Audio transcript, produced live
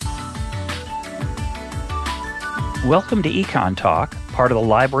Welcome to Econ Talk, part of the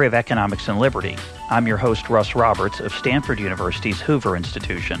Library of Economics and Liberty. I'm your host, Russ Roberts of Stanford University's Hoover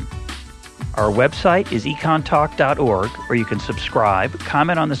Institution. Our website is econtalk.org, where you can subscribe,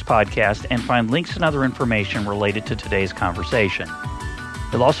 comment on this podcast, and find links and other information related to today's conversation.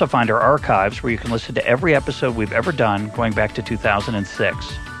 You'll also find our archives, where you can listen to every episode we've ever done going back to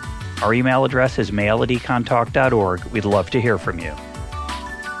 2006. Our email address is mail@econtalk.org. We'd love to hear from you.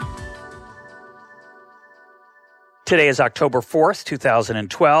 Today is October 4th,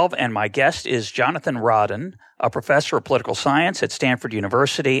 2012, and my guest is Jonathan Rodden, a professor of political science at Stanford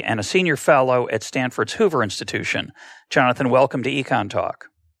University and a senior fellow at Stanford's Hoover Institution. Jonathan, welcome to Econ Talk.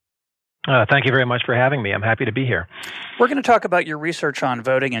 Thank you very much for having me. I'm happy to be here. We're going to talk about your research on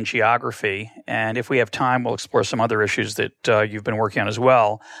voting and geography, and if we have time, we'll explore some other issues that you've been working on as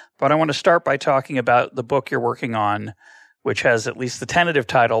well. But I want to start by talking about the book you're working on, which has at least the tentative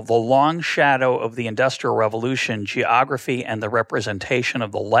title, The Long Shadow of the Industrial Revolution, Geography and the Representation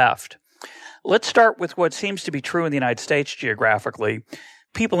of the Left. Let's start with what seems to be true in the United States geographically.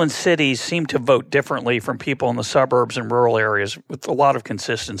 People in cities seem to vote differently from people in the suburbs and rural areas with a lot of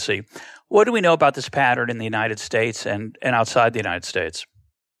consistency. What do we know about this pattern in the United States and outside the United States?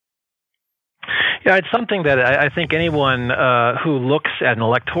 Yeah, it's something that I think anyone who looks at an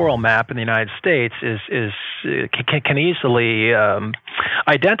electoral map in the United States can easily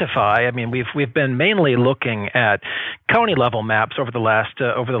identify. I mean, we've been mainly looking at county level maps over the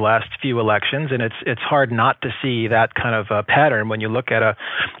last few elections, and it's hard not to see that kind of pattern. When you look at a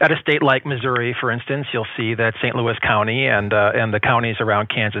state like Missouri, for instance, you'll see that St. Louis County and the counties around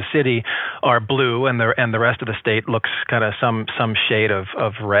Kansas City are blue, and the rest of the state looks kind of some shade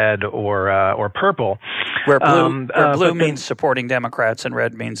of red or purple. Where blue means supporting Democrats and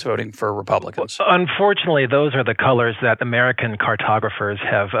red means voting for Republicans. Unfortunately, those are the colors that American cartographers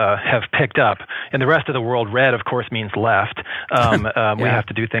have picked up. In the rest of the world, red, of course, means left. We have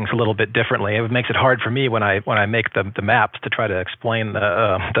to do things a little bit differently. It makes it hard for me when I make the maps to try to explain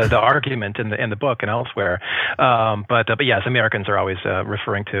the argument in the book and elsewhere. But yes, Americans are always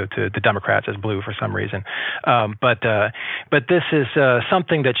referring to the Democrats as blue for some reason. But this is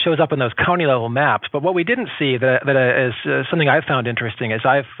something that shows up in those county level maps. But what we didn't see that is something I've found interesting is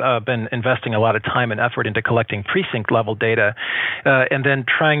I've been investing a lot of time and effort into collecting precinct level data and then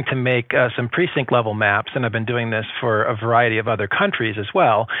trying to make some precinct level maps, and I've been doing this for a variety of other countries as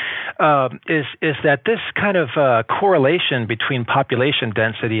well, is that this kind of correlation between population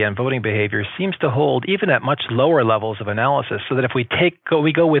density and voting behavior seems to hold even at much lower levels of analysis, so that if we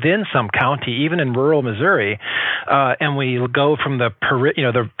go within some county, even in rural Missouri, and we go from the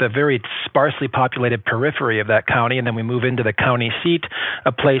very sparsely populated periphery of that county, and then we move into the county seat,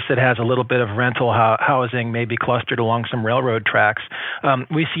 a place that has a little bit of rental housing, maybe clustered along some railroad tracks.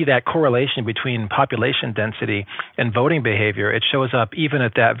 We see that correlation between population density and voting behavior. It shows up even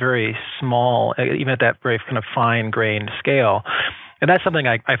at that very small, even at that very kind of fine-grained scale. And that's something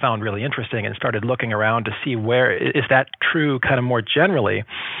I found really interesting and started looking around to see where is that true kind of more generally.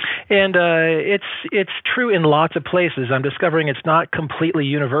 And it's true in lots of places. I'm discovering it's not completely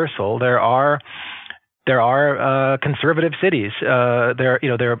universal. There are conservative cities.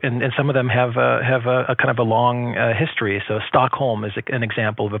 And some of them have a kind of a long history. So Stockholm is an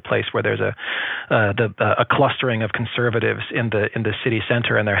example of a place where there's a clustering of conservatives in the city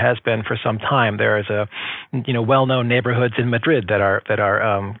center, and there has been for some time. There is well-known neighborhoods in Madrid that are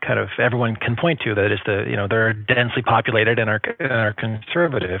kind of everyone can point to that is they're densely populated and are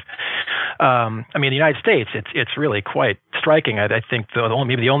conservative. In the United States, it's really quite striking. I think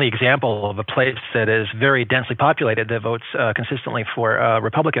maybe the only example of a place that is very densely populated that votes consistently for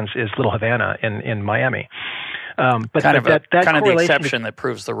Republicans is Little Havana in Miami. But kind of the exception that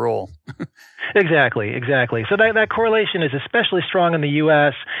proves the rule. Exactly. So that correlation is especially strong in the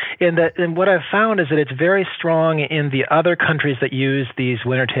U.S. And what I've found is that it's very strong in the other countries that use these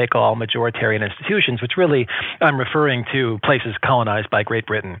winner-take-all majoritarian institutions, which really I'm referring to places colonized by Great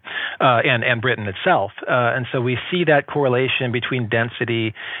Britain and Britain itself. And so we see that correlation between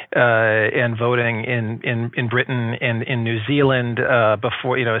density and voting in Britain and in New Zealand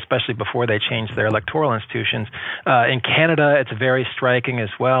before, especially before they changed their electoral institutions. In Canada, it's very striking as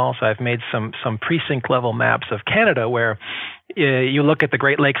well. So I've made some precinct level maps of Canada where you look at the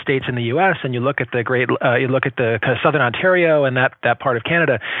Great Lakes states in the U.S. and you look at the kind of southern Ontario and that part of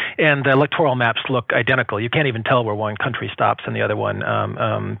Canada, and the electoral maps look identical. You can't even tell where one country stops and the other one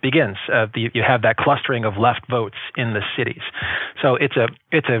begins. You have that clustering of left votes in the cities. So it's a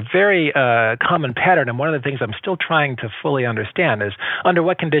very common pattern, and one of the things I'm still trying to fully understand is under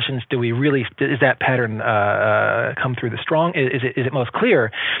what conditions does that pattern come through the strong? Is it most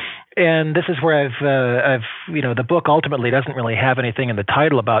clear? And this is where I've the book ultimately doesn't really have anything in the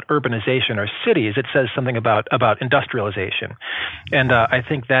title about urbanization or cities. It says something about industrialization, and I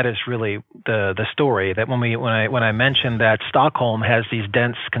think that is really the story. That when I mentioned that Stockholm has these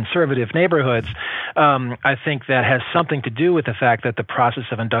dense conservative neighborhoods, I think that has something to do with the fact that the process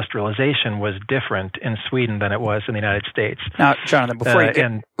of industrialization was different in Sweden than it was in the United States. Now,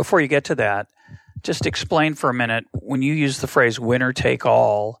 Jonathan, before you get to that, just explain for a minute, when you use the phrase winner take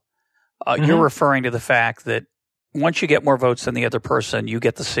all, you're referring to the fact that once you get more votes than the other person, you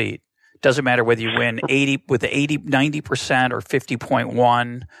get the seat. Doesn't matter whether you win 90% or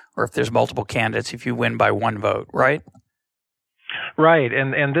 50.1, or if there's multiple candidates, if you win by one vote, right? Right,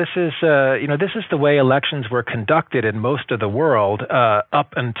 and this is this is the way elections were conducted in most of the world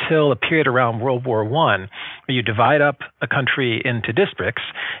up until a period around World War I. You divide up a country into districts,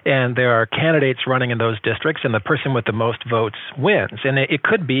 and there are candidates running in those districts, and the person with the most votes wins. And it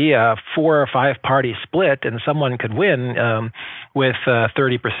could be a 4 or 5 party split, and someone could win with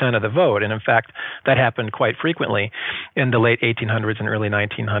 30% of the vote. And in fact, that happened quite frequently in the late 1800s and early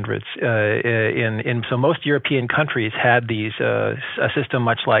 1900s. So most European countries had these a system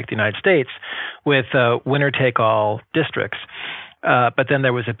much like the United States with winner-take-all districts. But then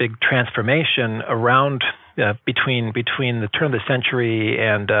there was a big transformation around between the turn of the century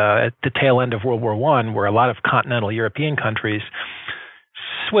and at the tail end of World War I, where a lot of continental European countries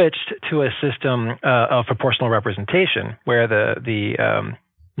switched to a system of proportional representation, where the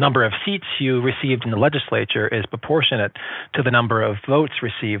number of seats you received in the legislature is proportionate to the number of votes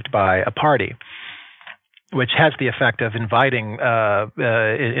received by a party, which has the effect of inviting,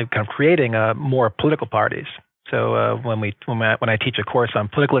 creating more political parties. So when I teach a course on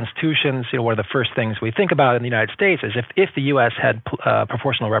political institutions, one of the first things we think about in the United States is if the U.S. had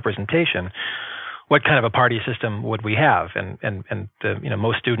proportional representation, what kind of a party system would we have? And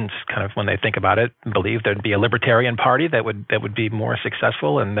most students kind of, when they think about it, believe there'd be a libertarian party that would be more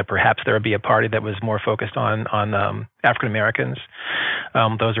successful, and that perhaps there would be a party that was more focused on African Americans.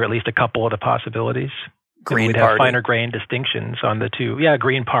 Those are at least a couple of the possibilities. Green Party. We'd have finer grain distinctions on the two. Yeah,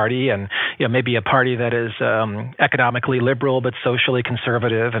 Green Party, and maybe a party that is economically liberal but socially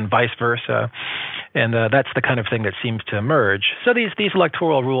conservative, and vice versa. And that's the kind of thing that seems to emerge. So these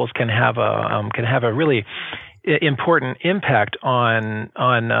electoral rules can have a really important impact on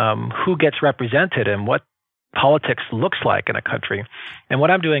who gets represented and what politics looks like in a country. And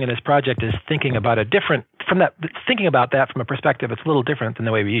what I'm doing in this project is thinking about that from a perspective that's a little different than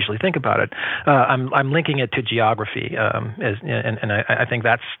the way we usually think about it. I'm linking it to geography, and I think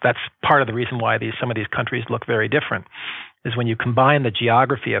that's part of the reason why some of these countries look very different. Is when you combine the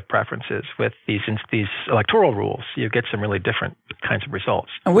geography of preferences with these electoral rules, you get some really different kinds of results.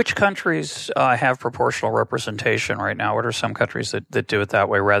 And which countries have proportional representation right now? What are some countries that do it that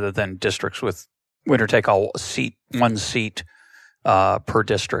way rather than districts with winner-take-all one seat per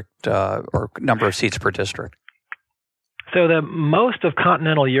district or number of seats per district? So most of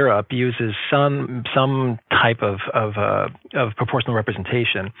continental Europe uses some type of proportional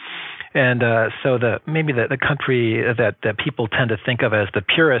representation, and so maybe the country that people tend to think of as the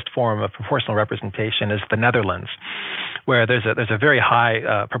purest form of proportional representation is the Netherlands, where there's a very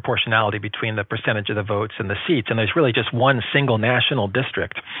high proportionality between the percentage of the votes and the seats, and there's really just one single national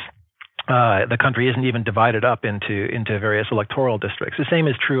district. The country isn't even divided up into various electoral districts. The same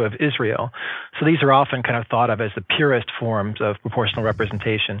is true of Israel. So these are often kind of thought of as the purest forms of proportional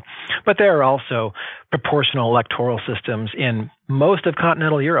representation. But there are also proportional electoral systems in most of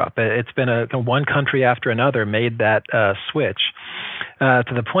continental Europe. It's been one country after another made that switch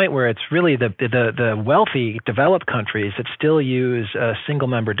to the point where it's really the wealthy, developed countries that still use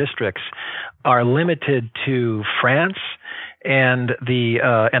single-member districts are limited to France and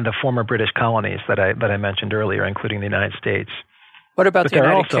the former British colonies that I mentioned earlier, including the United States. What about the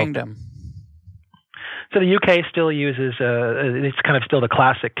United Kingdom? So the UK still uses it's kind of still the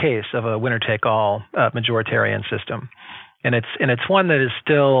classic case of a winner-take-all majoritarian system. And it's one that is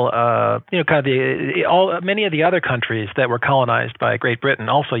still many of the other countries that were colonized by Great Britain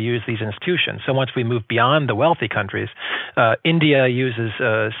also use these institutions. So once we move beyond the wealthy countries, India uses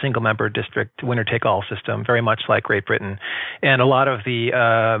a single-member district winner-take-all system, very much like Great Britain, and a lot of the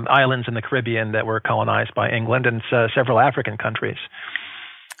islands in the Caribbean that were colonized by England, and several African countries.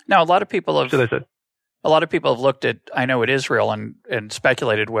 Now, a lot of people have looked at Israel and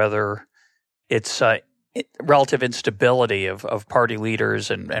speculated whether it's relative instability of party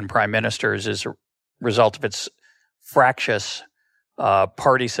leaders and prime ministers is a result of its fractious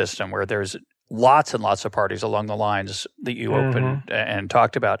party system, where there's lots and lots of parties along the lines that you opened and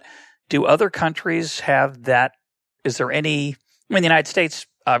talked about. Do other countries have that? Is there any? I mean, the United States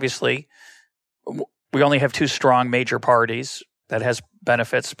obviously, we only have two strong major parties. That has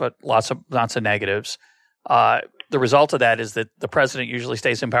benefits, but lots of negatives. The result of that is that the president usually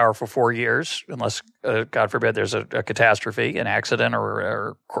stays in power for 4 years, unless, God forbid, there's a catastrophe, an accident,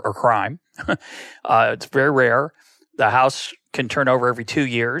 or crime. It's very rare. The House can turn over every 2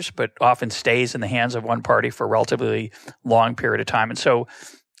 years, but often stays in the hands of one party for a relatively long period of time. And so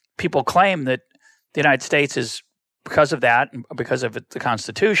people claim that the United States is, because of that, because of the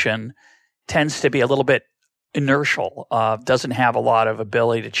Constitution, tends to be a little bit inertial, doesn't have a lot of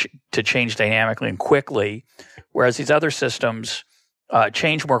ability to change dynamically and quickly, whereas these other systems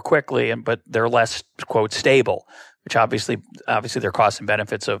change more quickly, but they're less, quote, stable, which obviously there are costs and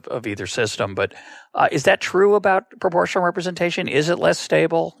benefits of either system. But is that true about proportional representation? Is it less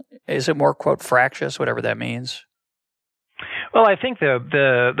stable? Is it more, quote, fractious, whatever that means? Well, I think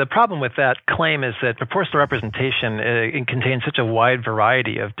the problem with that claim is that proportional representation it contains such a wide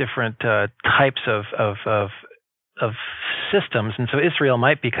variety of different types of systems, and so Israel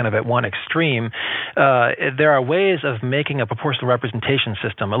might be kind of at one extreme. There are ways of making a proportional representation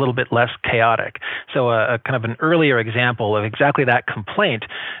system a little bit less chaotic. So a kind of an earlier example of exactly that complaint,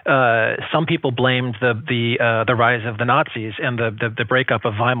 some people blamed the rise of the Nazis and the breakup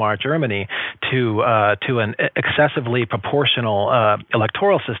of Weimar Germany to an excessively proportional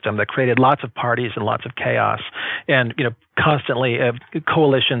electoral system that created lots of parties and lots of chaos, and constantly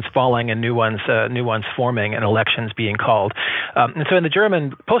coalitions falling and new ones forming and elections being called. And so in the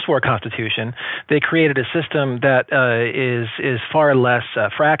German post-war constitution, they created a system that is far less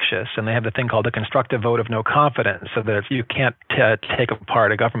fractious, and they have the thing called the constructive vote of no confidence, so that you can't take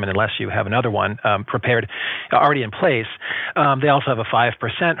apart a government unless you have another one prepared, already in place. They also have a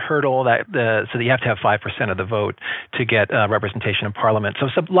 5% hurdle so that you have to have 5% of the vote to get representation in parliament. So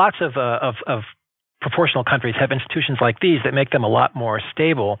lots of proportional countries have institutions like these that make them a lot more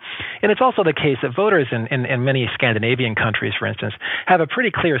stable. And it's also the case that voters in many Scandinavian countries, for instance, have a pretty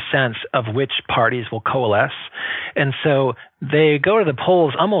clear sense of which parties will coalesce. And so they go to the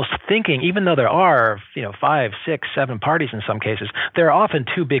polls almost thinking, even though there are 5, 6, 7 parties in some cases, there are often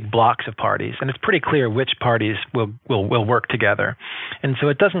two big blocks of parties, and it's pretty clear which parties will work together. And so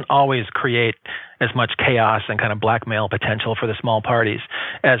it doesn't always create as much chaos and kind of blackmail potential for the small parties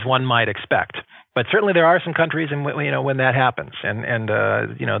as one might expect. But certainly there are some countries when that happens, and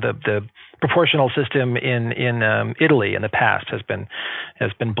the proportional system in Italy in the past has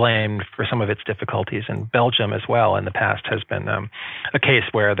been blamed for some of its difficulties, and Belgium as well in the past has been a case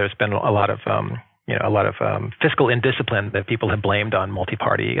where there's been a lot of fiscal indiscipline that people have blamed on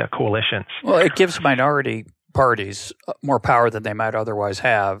multi-party coalitions. Well, it gives minority parties more power than they might otherwise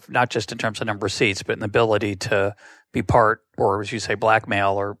have, not just in terms of number of seats, but in the ability to be part, or as you say,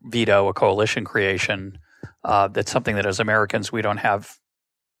 blackmail or veto a coalition creation. That's something that as Americans we don't have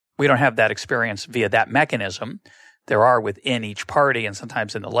that experience via that mechanism. There are within each party and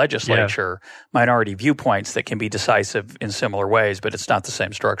sometimes in the legislature minority viewpoints that can be decisive in similar ways, but it's not the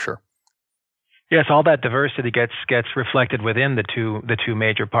same structure. Yes, all that diversity gets reflected within the two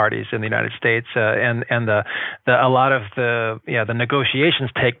major parties in the United States, and a lot of the negotiations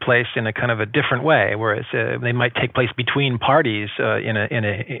take place in a kind of a different way, whereas they might take place between parties in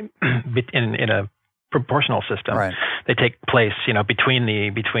a proportional system. Right. They take place,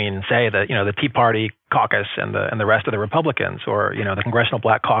 between say the Tea Party caucus and the rest of the Republicans, or the Congressional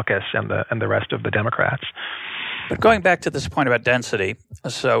Black Caucus and the rest of the Democrats. But going back to this point about density,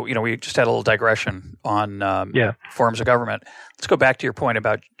 so we just had a little digression on forms of government. Let's go back to your point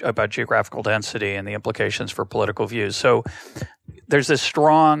about geographical density and the implications for political views. So there's this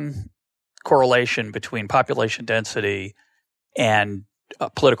strong correlation between population density and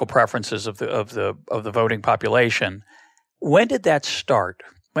political preferences of the voting population. When did that start?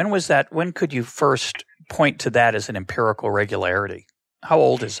 When was that? When could you first point to that as an empirical regularity? How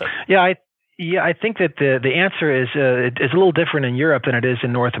old is it? Yeah, I think that the answer is a little different in Europe than it is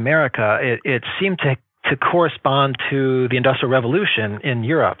in North America. It seemed to correspond to the Industrial Revolution in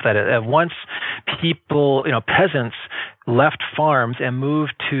Europe, that once people, peasants, left farms and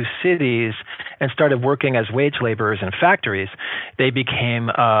moved to cities and started working as wage laborers in factories, they became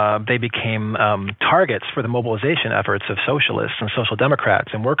targets for the mobilization efforts of socialists and social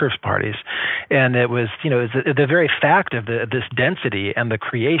democrats and workers' parties. And it was, the very fact of this density and the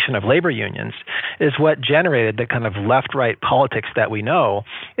creation of labor unions is what generated the kind of left-right politics that we know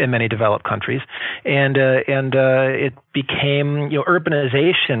in many developed countries. And it became,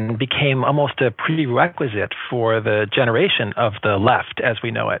 urbanization became almost a prerequisite for the generation degeneration of the left as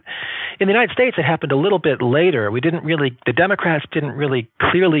we know it. In the United States, it happened a little bit later. The Democrats didn't really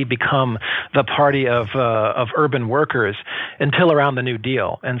clearly become the party of urban workers until around the New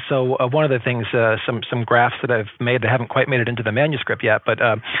Deal. And so one of the things, some graphs that I've made that haven't quite made it into the manuscript yet, but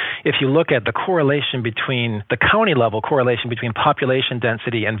if you look at the correlation between the county level correlation between population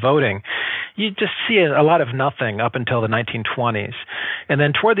density and voting, you just see a lot of nothing up until the 1920s. And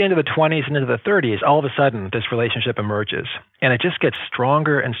then toward the end of the 20s and into the 30s, all of a sudden this relationship emerges. And it just gets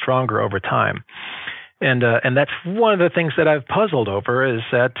stronger and stronger over time. And that's one of the things that I've puzzled over is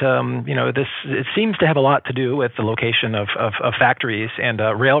that, it seems to have a lot to do with the location of factories and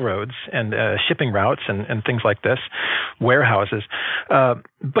railroads and shipping routes and things like this, warehouses.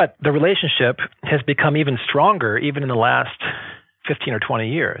 But the relationship has become even stronger even in the last 15 or 20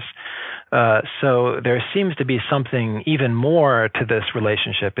 years. So there seems to be something even more to this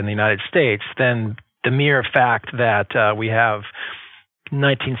relationship in the United States than the mere fact that we have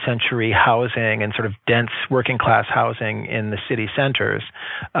 19th century housing and sort of dense working class housing in the city centers.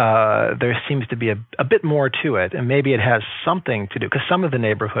 There seems to be a bit more to it, and maybe it has something to do, because some of the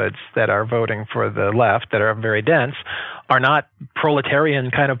neighborhoods that are voting for the left that are very dense are not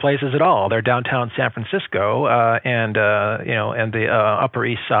proletarian kind of places at all. They're downtown San Francisco and the Upper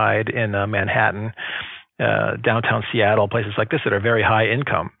East Side in Manhattan, downtown Seattle, places like this that are very high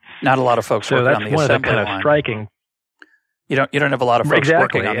income. Not a lot of folks working on the assembly line. So that's one of the kind of striking. You don't have a lot of folks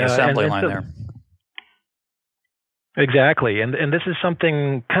working on the assembly line there. Exactly. And this is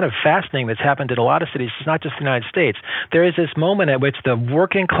something kind of fascinating that's happened in a lot of cities. It's not just the United States. There is this moment at which the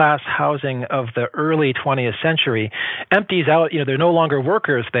working class housing of the early 20th century empties out. There are no longer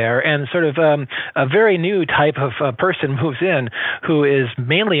workers there, and sort of a very new type of person moves in who is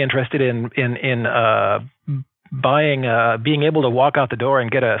mainly interested in buying, being able to walk out the door and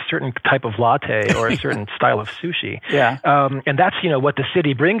get a certain type of latte or a certain style of sushi. Yeah. And that's, what the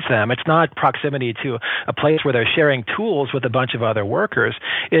city brings them. It's not proximity to a place where they're sharing tools with a bunch of other workers.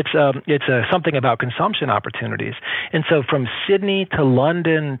 It's something about consumption opportunities. And so from Sydney to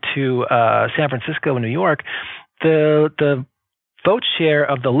London to San Francisco and New York, the vote share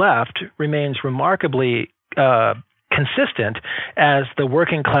of the left remains remarkably consistent as the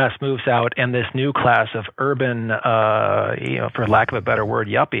working class moves out and this new class of urban, for lack of a better word,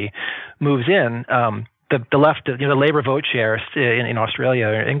 yuppie, moves in. The left, the Labour vote share in Australia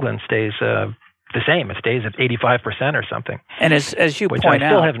or England stays the same. It stays at 85% or something. And as you point out, I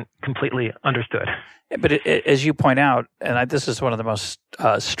still haven't completely understood. But as you point out, and this is one of the most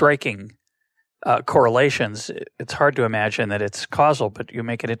striking correlations. It's hard to imagine that it's causal, but you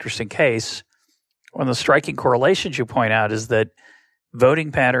make an interesting case. One of the striking correlations you point out is that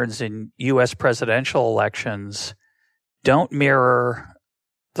voting patterns in U.S. presidential elections don't mirror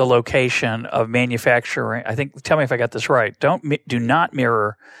the location of manufacturing. Tell me if I got this right. Do not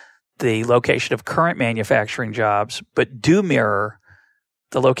mirror the location of current manufacturing jobs, but do mirror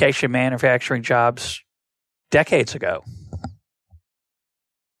the location of manufacturing jobs decades ago.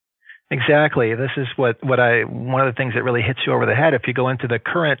 Exactly. This is one of the things that really hits you over the head. If you go into the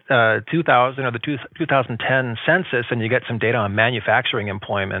current 2000 or the 2010 census and you get some data on manufacturing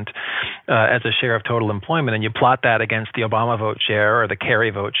employment as a share of total employment, and you plot that against the Obama vote share or the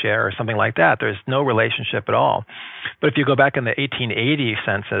Kerry vote share or something like that, there's no relationship at all. But if you go back in the 1880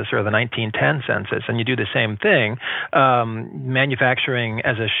 census or the 1910 census and you do the same thing, manufacturing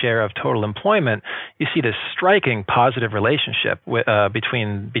as a share of total employment, you see this striking positive relationship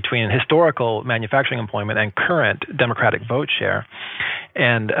between historical manufacturing employment and current Democratic vote share,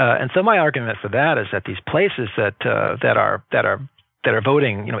 and so my argument for that is that these places that are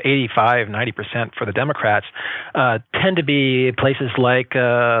voting, 85-90% for the Democrats, tend to be places like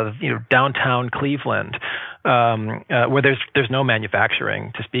downtown Cleveland, where there's no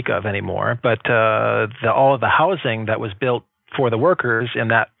manufacturing to speak of anymore, but all of the housing that was built for the workers in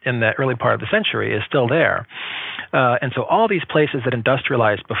that early part of the century is still there. And so all these places that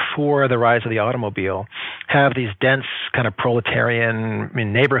industrialized before the rise of the automobile have these dense kind of proletarian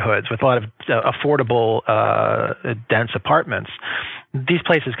neighborhoods with a lot of affordable, dense apartments. These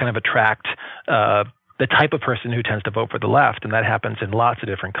places kind of attract the type of person who tends to vote for the left, and that happens in lots of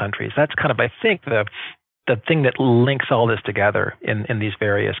different countries. That's kind of, I think, the thing that links all this together in these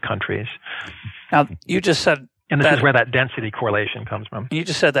various countries. Now, you just said... And this is where that density correlation comes from. You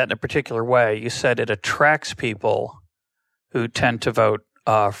just said that in a particular way. You said it attracts people who tend to vote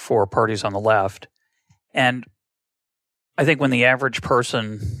for parties on the left. And I think when the average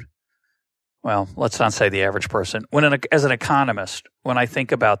person, well, let's not say the average person, as an economist, when I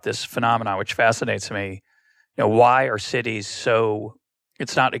think about this phenomenon, which fascinates me, why are cities so,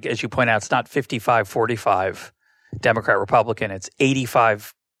 it's not, as you point out, it's not 55-45 Democrat, Republican. It's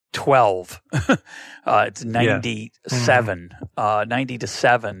 85-12. It's 97, 90 to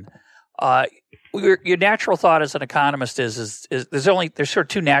 7. Your natural thought as an economist is there's sort of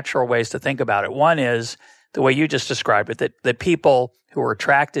two natural ways to think about it. One is the way you just described it, that people who are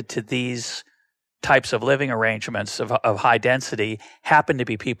attracted to these types of living arrangements of high density happen to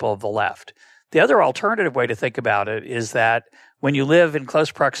be people of the left. The other alternative way to think about it is that when you live in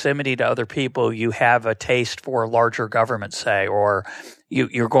close proximity to other people, you have a taste for larger government, say, or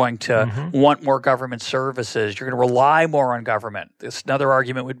you're going to want more government services. You're going to rely more on government. Another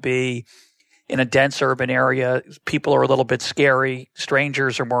argument would be in a dense urban area, people are a little bit scary.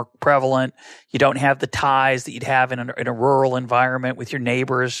 Strangers are more prevalent. You don't have the ties that you'd have in a rural environment with your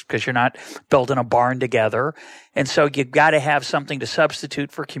neighbors because you're not building a barn together. And so you've got to have something to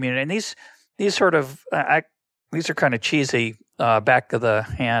substitute for community. And these sort of these are kind of cheesy, back of the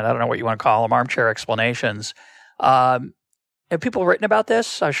hand, I don't know what you want to call them, armchair explanations. Have people written about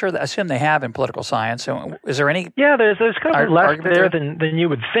this? I assume they have in political science. So is there any? Yeah, there's kind of less there than you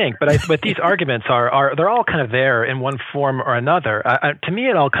would think. But these arguments they're all kind of there in one form or another. To me,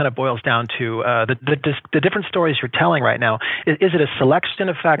 it all kind of boils down to the different stories you're telling right now. Is it a selection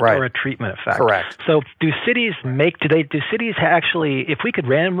effect or a treatment effect? Correct. So do cities actually, if we could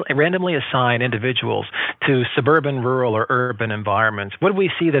randomly assign individuals to suburban, rural, or urban environments, would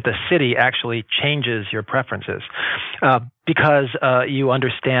we see that the city actually changes your preferences? Because you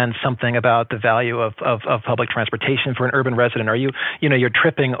understand something about the value of public transportation for an urban resident, or you're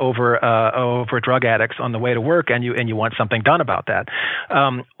tripping over drug addicts on the way to work, and you want something done about that,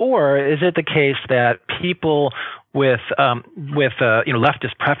 or is it the case that people with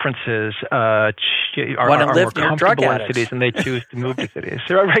leftist preferences are more comfortable in cities and they choose to move to cities?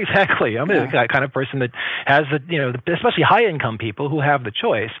 Exactly. I'm the kind of person that has especially high income people who have the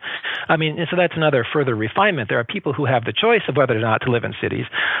choice. I mean, and so that's another further refinement. There are people who have the choice of whether or not to live in cities.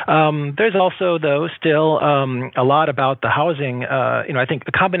 There's also, though, still a lot about the housing. I think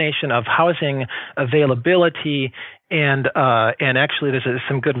the combination of housing availability and actually, there's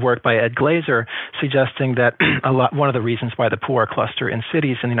some good work by Ed Glazer suggesting that one of the reasons why the poor cluster in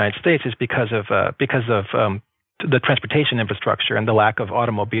cities in the United States is because of the transportation infrastructure and the lack of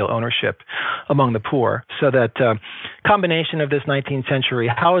automobile ownership among the poor. So that combination of this 19th century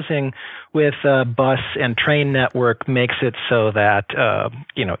housing with bus and train network makes it so that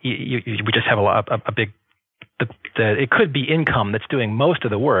we just have a big. It could be income that's doing most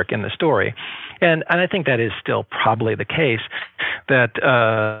of the work in the story. And I think that is still probably the case, that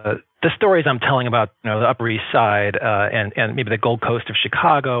the stories I'm telling about the Upper East Side and maybe the Gold Coast of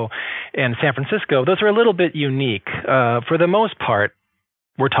Chicago and San Francisco, those are a little bit unique. For the most part,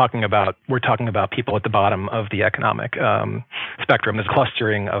 we're talking about people at the bottom of the economic spectrum. There's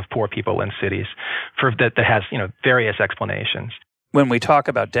clustering of poor people in cities that has various explanations. When we talk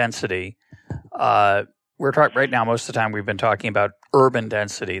about density, we're talking right now. Most of the time, we've been talking about urban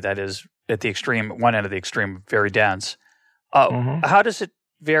density. That is at the extreme, one end of the extreme, very dense. How does it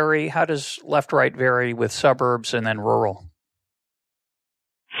vary? How does left-right vary with suburbs and then rural?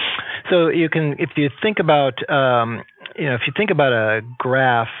 So if you think about a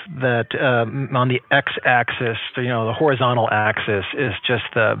graph that on the x-axis, the horizontal axis is just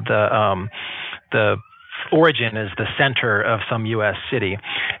the origin is the center of some U.S. city,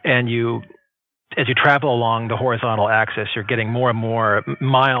 and as you travel along the horizontal axis, you're getting more and more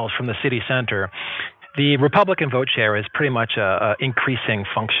miles from the city center. The Republican vote share is pretty much a increasing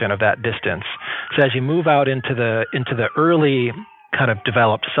function of that distance. So as you move out into the early kind of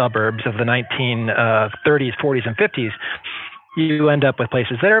developed suburbs of the 1930s, 40s, and 50s, you end up with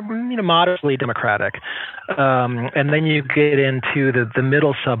places that are modestly Democratic. And then you get into the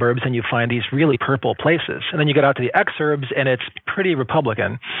middle suburbs and you find these really purple places. And then you get out to the exurbs and it's pretty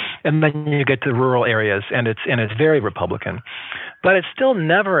Republican. And then you get to the rural areas and it's very Republican. But it's still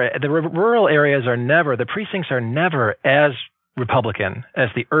never, the rural areas the precincts are never as Republican as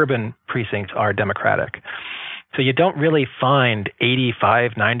the urban precincts are Democratic. So you don't really find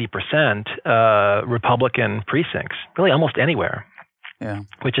 85, 90% Republican precincts, really almost anywhere. Yeah.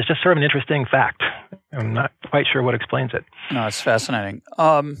 Which is just sort of an interesting fact. I'm not quite sure what explains it. No, it's fascinating.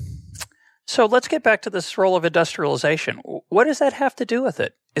 So let's get back to this role of industrialization. What does that have to do with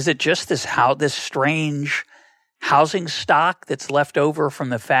it? Is it just this strange housing stock that's left over from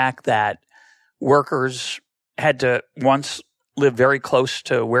the fact that workers had to once live very close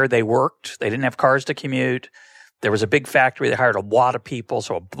to where they worked? They didn't have cars to commute. There was a big factory that hired a lot of people,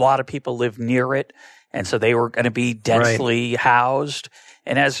 so a lot of people lived near it, and so they were going to be densely housed.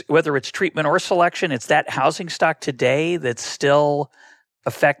 And whether it's treatment or selection, it's that housing stock today that's still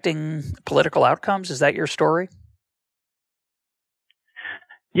affecting political outcomes. Is that your story?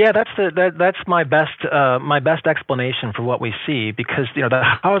 Yeah, that's my best explanation for what we see, because the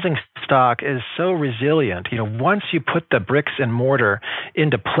housing stock is so resilient. Once you put the bricks and mortar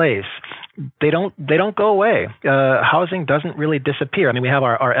into place, they don't go away. Housing doesn't really disappear. I mean, we have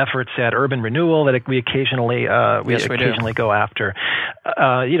our efforts at urban renewal that we occasionally go after.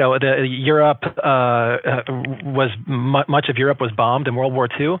 Europe was much of Europe was bombed in World War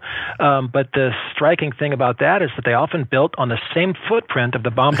II, but the striking thing about that is that they often built on the same footprint of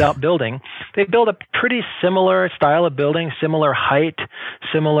the bombed out building. They built a pretty similar style of building, similar height,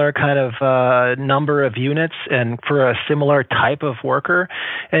 similar kind of number of units, and for a similar type of worker.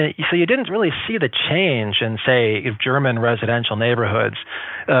 And so you didn't really see the change in, say, German residential neighborhoods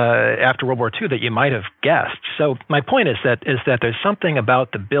after World War II that you might have guessed. So my point is that there's something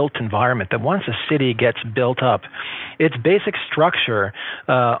about the built environment that once a city gets built up, its basic structure,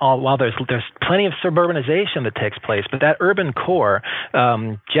 while there's plenty of suburbanization that takes place, but that urban core,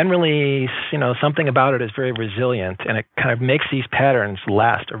 generally, something about it is very resilient, and it kind of makes these patterns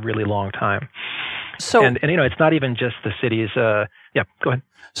last a really long time. So, and it's not even just the cities. Yeah, go ahead.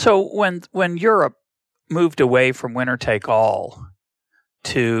 So when Europe moved away from winner take all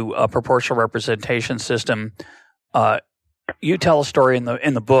to a proportional representation system, you tell a story in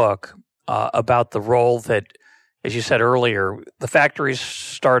the book about the role that, as you said earlier, the factories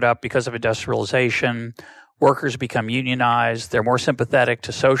start up because of industrialization. Workers become unionized. They're more sympathetic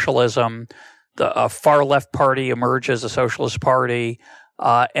to socialism. The far left party emerges, a socialist party.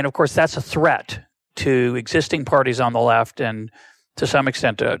 And of course, that's a threat to existing parties on the left and to some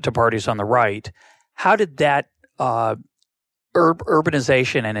extent to parties on the right. How did that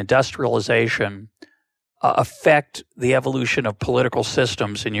urbanization and industrialization affect the evolution of political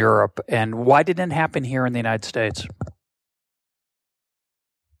systems in Europe, and why didn't it happen here in the United States?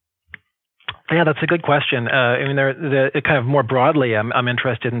 Yeah, that's a good question. I mean, kind of more broadly, I'm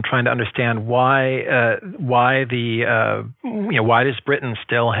interested in trying to understand why does Britain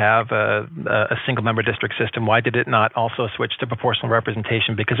still have a single member district system? Why did it not also switch to proportional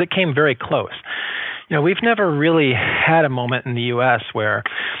representation? Because it came very close. We've never really had a moment in the U.S. where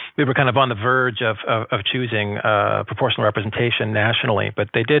we were kind of on the verge of choosing proportional representation nationally, but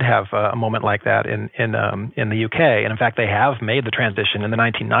they did have a moment like that in the U.K. And in fact, they have made the transition in the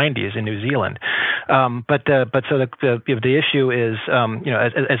 1990s in New Zealand. But so the issue is,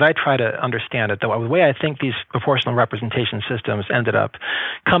 as I try to understand it, the way I think these proportional representation systems ended up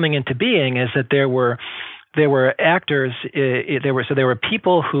coming into being is that there were actors. There were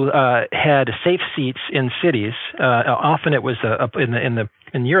people who had safe seats in cities. Often it was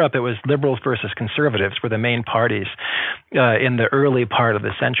in Europe, it was liberals versus conservatives were the main parties in the early part of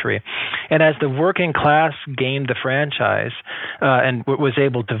the century. And as the working class gained the franchise and was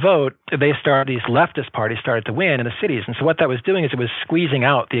able to vote, these leftist parties started to win in the cities. And so what that was doing is it was squeezing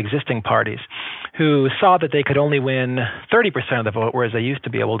out the existing parties who saw that they could only win 30% of the vote, whereas they used to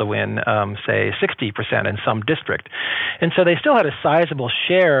be able to win, say, 60% in some district. And so they still had a sizable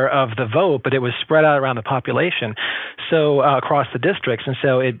share of the vote, but it was spread out around the population, so across the districts. And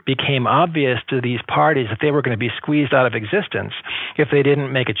so it became obvious to these parties that they were going to be squeezed out of existence if they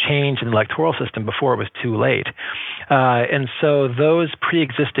didn't make a change in the electoral system before it was too late. And so those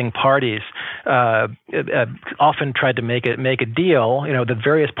pre-existing parties often tried to make a deal. The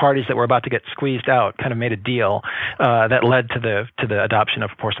various parties that were about to get squeezed out kind of made a deal that led to the adoption of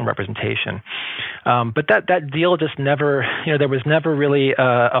proportional representation. But that deal just never, there was never really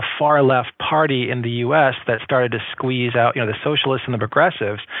a far left party in the U.S. that started to squeeze out, the socialists and the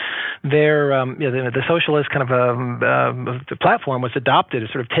progressives. The socialist kind of the platform was adopted,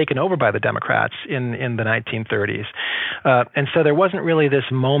 sort of taken over by the Democrats in the 1930s. And so there wasn't really this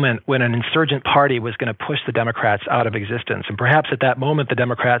moment when an insurgent party was going to push the Democrats out of existence. And perhaps at that moment, the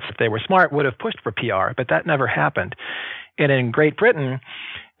Democrats, if they were smart, would have pushed for PR, but that never happened. And in Great Britain,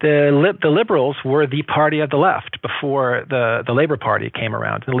 the liberals were the party of the left before the Labour Party came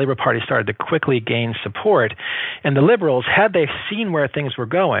around. And the Labour Party started to quickly gain support. And the liberals, had they seen where things were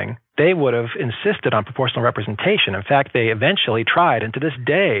going, they would have insisted on proportional representation. In fact, they eventually tried, and to this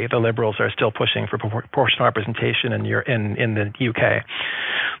day, the liberals are still pushing for proportional representation in the UK.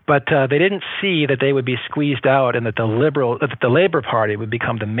 But they didn't see that they would be squeezed out, and that the Labour Party would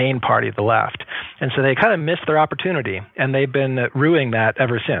become the main party of the left. And so they kind of missed their opportunity, and they've been ruining that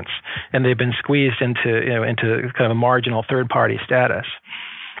ever since. And they've been squeezed into kind of a marginal third party status.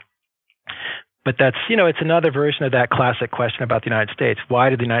 But that's, it's another version of that classic question about the United States.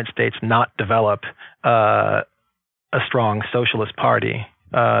 Why did the United States not develop a strong socialist party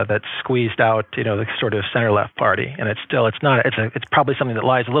that squeezed out, the sort of center-left party? And it's probably something that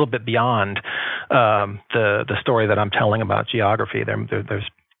lies a little bit beyond the story that I'm telling about geography. There's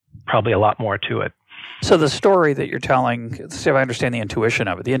probably a lot more to it. So the story that you're telling, let's see if I understand the intuition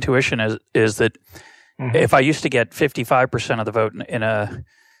of it. The intuition is that if I used to get 55% of the vote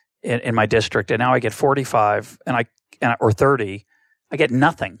in my district, and now I get 45 or 30, I get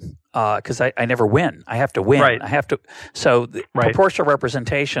nothing because I never win. I have to win. Right. I have to. So the proportional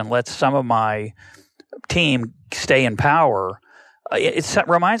representation lets some of my team stay in power. It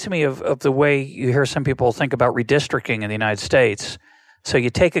reminds me of the way you hear some people think about redistricting in the United States. So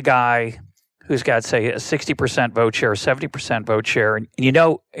you take a guy who's got, say, a 60% vote share, 70% vote share, and you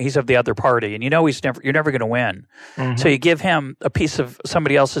know he's of the other party, and you know you're never going to win. So you give him a piece of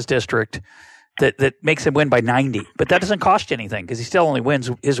somebody else's district that makes him win by 90, but that doesn't cost you anything because he still only wins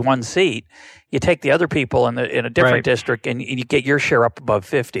his one seat. You take the other people in a different district, and you get your share up above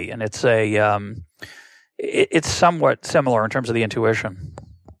 50, and it's it's somewhat similar in terms of the intuition.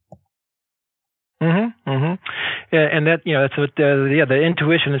 Yeah, and that that's what the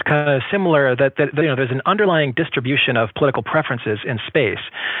intuition is kind of similar. That there's an underlying distribution of political preferences in space,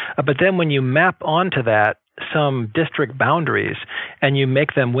 but then when you map onto that some district boundaries and you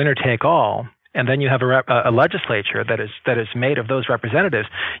make them winner take all, and then you have a legislature that is made of those representatives,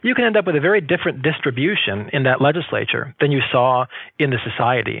 you can end up with a very different distribution in that legislature than you saw in the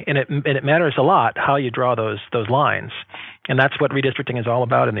society, and it matters a lot how you draw those lines, and that's what redistricting is all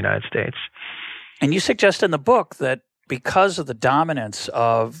about in the United States. And you suggest in the book that because of the dominance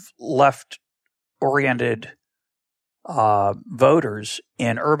of left-oriented voters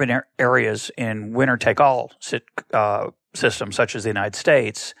in urban areas in winner-take-all systems such as the United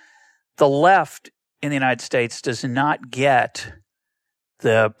States, the left in the United States does not get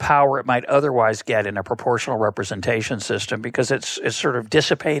the power it might otherwise get in a proportional representation system because it's sort of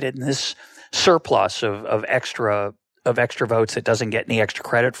dissipated in this surplus of extra votes it doesn't get any extra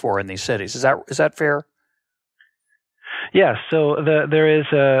credit for in these cities. Is that fair? Yeah. So there is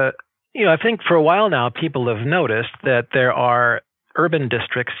I think for a while now people have noticed that there are urban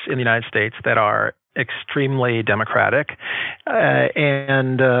districts in the United States that are extremely democratic,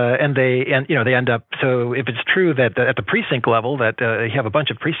 and they end up. So if it's true that at the precinct level that you have a bunch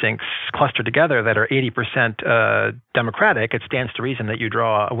of precincts clustered together that are 80% Democratic, it stands to reason that you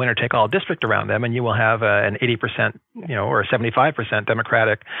draw a winner-take-all district around them, and you will have an 80% or a 75%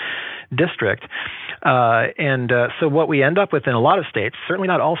 Democratic district. So what we end up with in a lot of states, certainly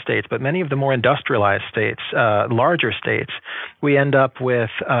not all states, but many of the more industrialized states, larger states, we end up with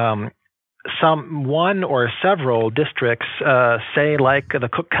one or several districts, say like the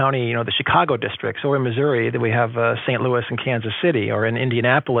Cook County, the Chicago districts, or in Missouri that we have St. Louis and Kansas City, or in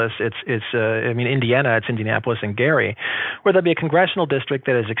Indianapolis, Indiana, it's Indianapolis and Gary, where there'll be a congressional district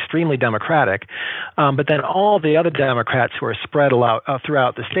that is extremely Democratic, but then all the other Democrats who are spread out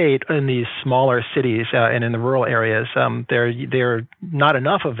throughout the state in these smaller cities and in the rural areas, there are not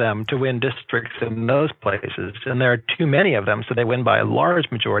enough of them to win districts in those places, and there are too many of them, so they win by large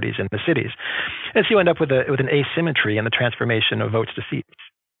majorities in the cities. And so you end up with an asymmetry in the transformation of votes to seats.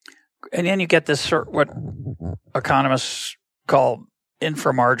 And then you get this what economists call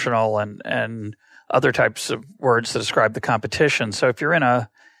inframarginal and other types of words that describe the competition. So if you're in a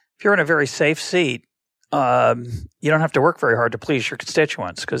very safe seat, you don't have to work very hard to please your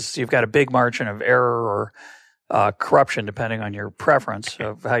constituents because you've got a big margin of error or corruption, depending on your preference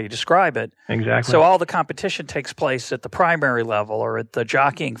of how you describe it. Exactly. So all the competition takes place at the primary level or at the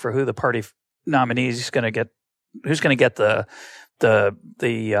jockeying for who the party nominee is going to get, who's going to get the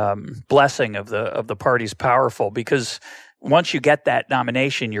blessing of the party's powerful. Because once you get that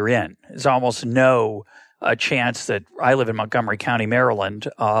nomination, you're in. There's almost no chance that I live in Montgomery County, Maryland.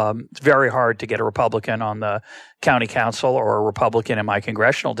 It's very hard to get a Republican on the county council or a Republican in my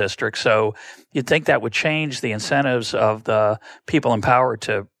congressional district. So you'd think that would change the incentives of the people in power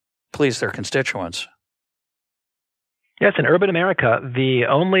to please their constituents. Yes, in urban America, the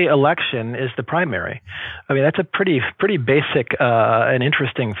only election is the primary. I mean, that's a pretty basic and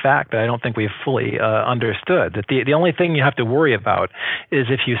interesting fact that I don't think we've fully understood. That the only thing you have to worry about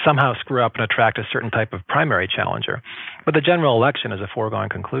is if you somehow screw up and attract a certain type of primary challenger. But the general election is a foregone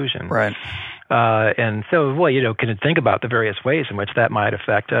conclusion. Right. And so, can you think about the various ways in which that might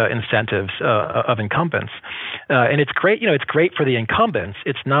affect incentives of incumbents? And it's great. It's great for the incumbents.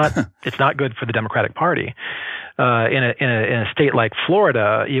 It's not good for the Democratic Party. In a state like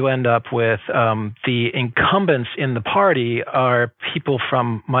Florida, you end up with the incumbents in the party are people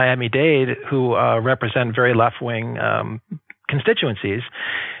from Miami-Dade who represent very left-wing constituencies.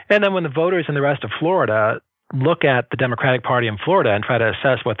 And then when the voters in the rest of Florida look at the Democratic Party in Florida and try to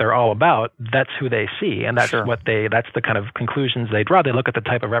assess what they're all about, that's who they see, and that's that's the kind of conclusions they draw. They look at the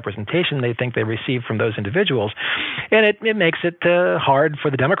type of representation they think they receive from those individuals, and it makes it hard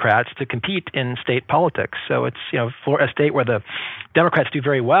for the Democrats to compete in state politics. So it's for a state where the Democrats do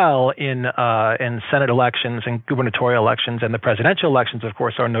very well in Senate elections and gubernatorial elections, and the presidential elections, of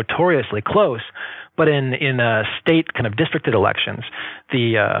course, are notoriously close. But in state kind of districted elections,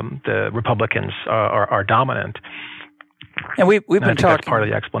 the Republicans are dominant. And we've been talking. That's part of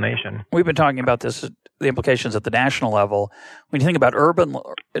the explanation. We've been talking about this, the implications at the national level. When you think about urban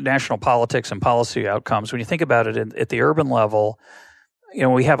national politics and policy outcomes, when you think about it at the urban level,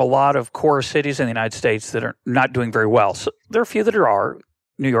 we have a lot of core cities in the United States that are not doing very well. So there are a few that are.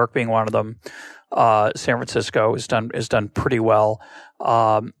 New York being one of them. San Francisco has done pretty well.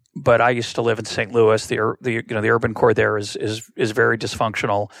 But I used to live in St. Louis. The urban core there is very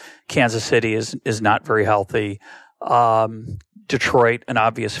dysfunctional. Kansas City is not very healthy. Detroit, an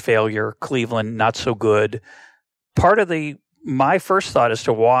obvious failure. Cleveland, not so good. Part of my first thought as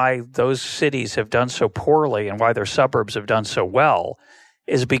to why those cities have done so poorly and why their suburbs have done so well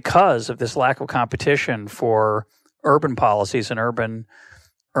is because of this lack of competition for urban policies and urban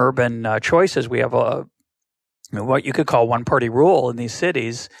choices. We have what you could call one-party rule in these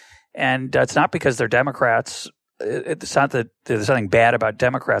cities, and it's not because they're Democrats. It's not that there's something bad about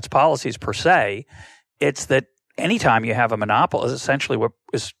Democrats' policies per se. It's that anytime you have a monopoly, it's essentially what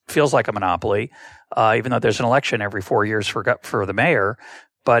feels like a monopoly, even though there's an election every 4 years for the mayor.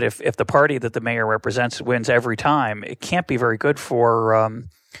 But if the party that the mayor represents wins every time, it can't be very good for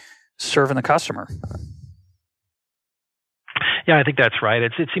serving the customer. Yeah, I think that's right.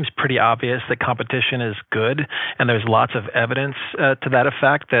 It seems pretty obvious that competition is good, and there's lots of evidence to that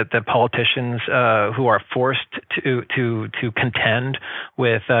effect that politicians who are forced to contend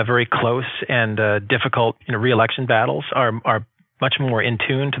with very close and difficult re-election battles are much more in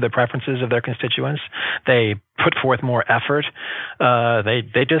tune to the preferences of their constituents. They put forth more effort.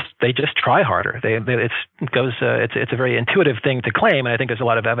 They just try harder. It's a very intuitive thing to claim, and I think there's a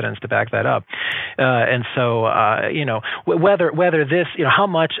lot of evidence to back that up. And so whether this how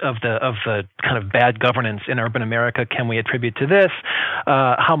much of the kind of bad governance in urban America can we attribute to this?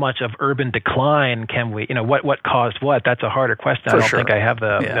 How much of urban decline can we what caused what? That's a harder question. I don't think I have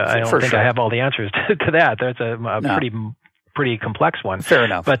I have all the answers to that. There's a pretty complex one. Fair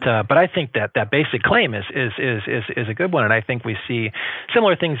enough. But I think that basic claim is a good one, and I think we see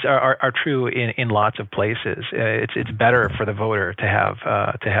similar things are true in lots of places. It's better for the voter to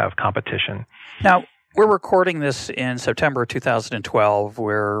have competition. Now, we're recording this in September 2012.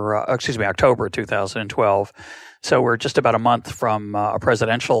 October 2012. So we're just about a month from a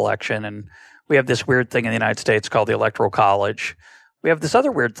presidential election, and we have this weird thing in the United States called the Electoral College. We have this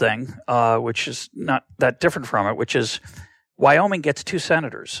other weird thing, which is not that different from it, which is Wyoming gets 2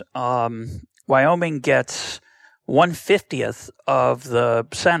 senators. Wyoming gets 1/50th of the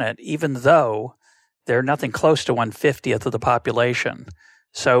Senate, even though they're nothing close to 1/50th of the population.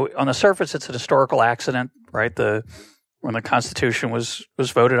 So on the surface, it's an historical accident, right? When the Constitution was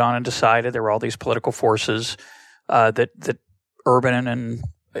voted on and decided, there were all these political forces that urban and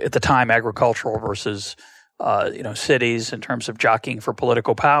at the time agricultural versus cities in terms of jockeying for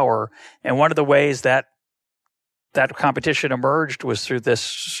political power. And one of the ways that competition emerged was through this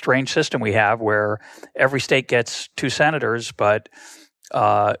strange system we have where every state gets 2 senators, but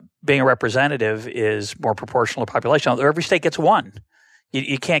being a representative is more proportional to population. Every state gets 1.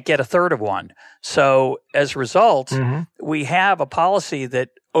 You can't get a third of 1. So as a result, we have a policy that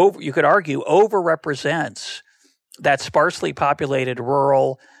you could argue overrepresents that sparsely populated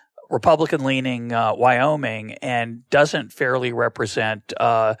rural Republican-leaning Wyoming and doesn't fairly represent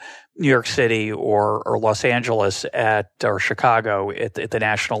New York City or Los Angeles or Chicago at the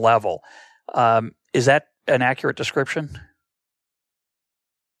national level. Is that an accurate description?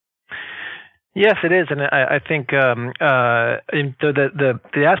 Yes, it is, and I think the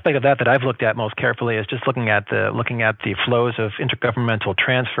aspect of that I've looked at most carefully is just looking at the flows of intergovernmental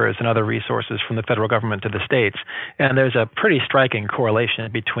transfers and other resources from the federal government to the states, and there's a pretty striking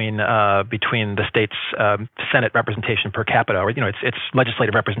correlation between the state's Senate representation per capita, or its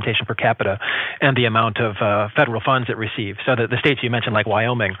legislative representation per capita, and the amount of federal funds it receives. So the states you mentioned, like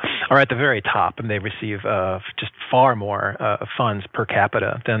Wyoming, are at the very top, and they receive just far more funds per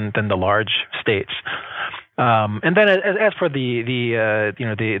capita than the large states. And then as for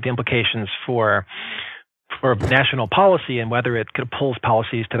the implications for national policy and whether it pulls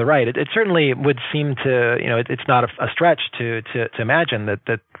policies to the right, it certainly would seem to, it's not a stretch to imagine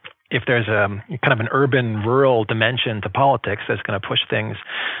that if there's a kind of an urban-rural dimension to politics that's going to push things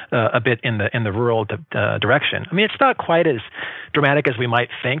a bit in the rural direction. I mean, it's not quite as dramatic as we might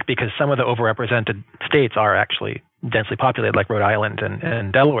think, because some of the overrepresented states are actually densely populated, like Rhode Island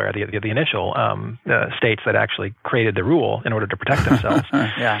and Delaware, the initial states that actually created the rule in order to protect themselves.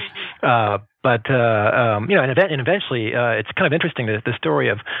 Yeah. But and eventually, it's kind of interesting, the story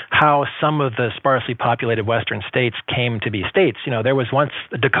of how some of the sparsely populated Western states came to be states. There was once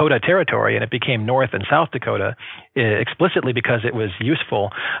Dakota Territory, and it became North and South Dakota explicitly because it was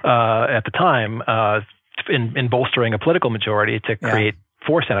useful at the time in bolstering a political majority to create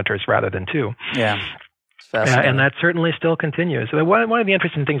 4 senators rather than 2. Yeah. And that certainly still continues. So one of the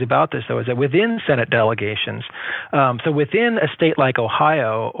interesting things about this, though, is that within Senate delegations, so within a state like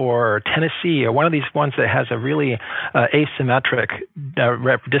Ohio or Tennessee, or one of these ones that has a really asymmetric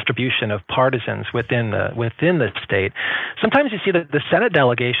distribution of partisans within the state, sometimes you see that the Senate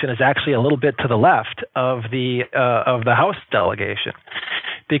delegation is actually a little bit to the left of the House delegation,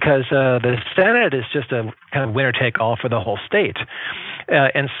 because the Senate is just a kind of winner-take-all for the whole state.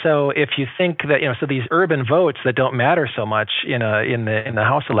 And so if you think that, so these urban votes that don't matter so much in the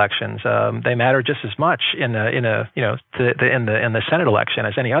House elections, they matter just as much in the Senate election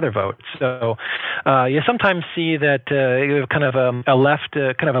as any other vote. So you sometimes see that kind of a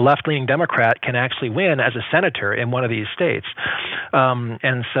left-leaning Democrat can actually win as a senator in one of these states.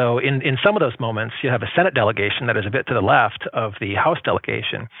 And so in some of those moments, you have a Senate delegation that is a bit to the left of the House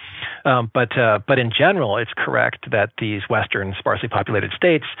delegation. But in general, it's correct that these Western sparsely populated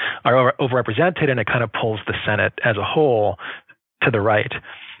states are overrepresented, and it kind of pulls the Senate as a whole to the right.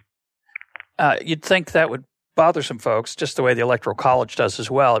 You'd think that would bother some folks, just the way the Electoral College does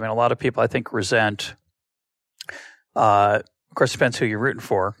as well. I mean, a lot of people, I think, resent. Of course, it depends who you're rooting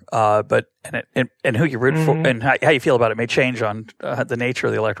for, but who you're rooting for and how you feel about it may change on the nature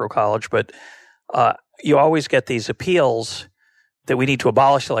of the Electoral College. But you always get these appeals that we need to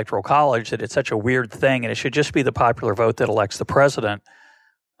abolish the Electoral College, that it's such a weird thing, and it should just be the popular vote that elects the president.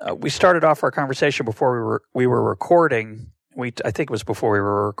 We started off our conversation before we were recording. I think it was before we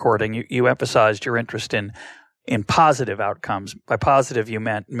were recording. You emphasized your interest in positive outcomes. By positive, you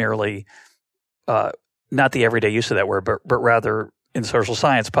meant merely not the everyday use of that word, but rather in social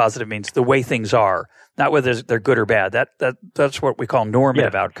science, positive means the way things are, not whether they're good or bad. That's what we call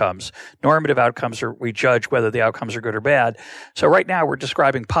normative outcomes. Normative outcomes are we judge whether the outcomes are good or bad. So right now we're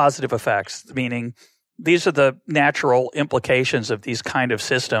describing positive effects, meaning these are the natural implications of these kind of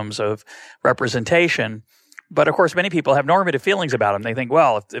systems of representation. But of course, many people have normative feelings about them. They think,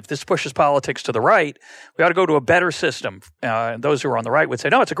 well, if this pushes politics to the right, we ought to go to a better system. And those who are on the right would say,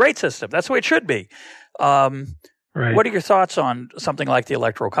 no, it's a great system. That's the way it should be. Right. What are your thoughts on something like the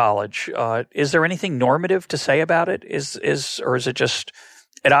Electoral College? Is there anything normative to say about it? Or is it just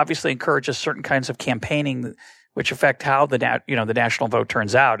it obviously encourages certain kinds of campaigning which affect how the national vote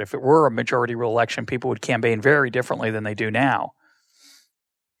turns out? If it were a majority rule election, people would campaign very differently than they do now.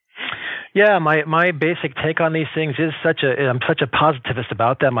 Yeah, my basic take on these things is I'm such a positivist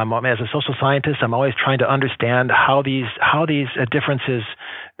about them. As a social scientist, I'm always trying to understand how these differences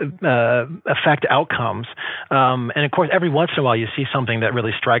affect outcomes. And of course, every once in a while, you see something that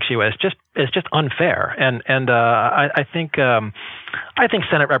really strikes you as just unfair. And I think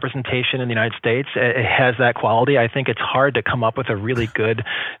Senate representation in the United States it has that quality. I think it's hard to come up with a really good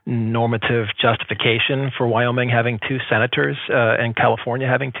normative justification for Wyoming having 2 senators and California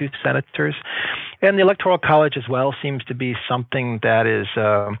having 2 senators. And the Electoral College as well seems to be something that is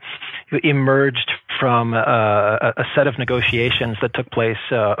emerged from a set of negotiations that took place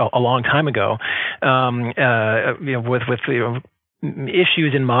a long time ago, with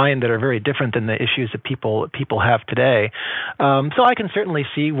issues in mind that are very different than the issues that people have today. So I can certainly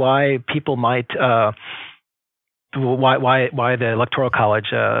see why people might. Why the Electoral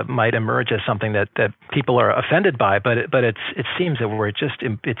College might emerge as something that people are offended by, but it seems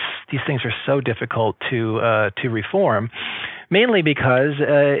that these things are so difficult to reform, mainly because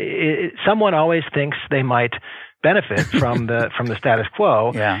someone always thinks they might benefit from the status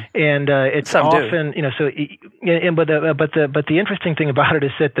quo, and it's some often but the interesting thing about it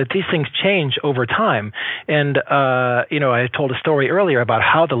is that these things change over time, and I told a story earlier about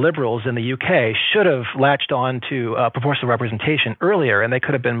how the Liberals in the UK should have latched on to proportional representation earlier, and they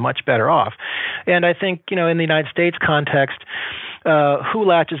could have been much better off. And I think in the United States context, who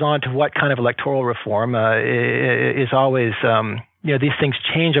latches on to what kind of electoral reform is always these things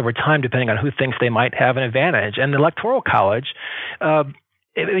change over time depending on who thinks they might have an advantage. And the Electoral College,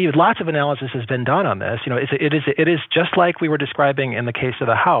 lots of analysis has been done on this. It is just like we were describing in the case of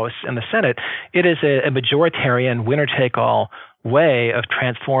the House and the Senate. It is a majoritarian winner-take-all way of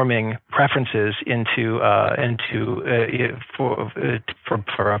transforming preferences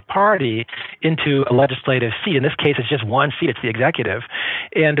for a party into a legislative seat. In this case, it's just one seat; it's the executive.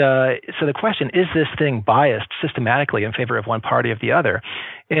 And so the question is: this thing biased systematically in favor of one party or the other?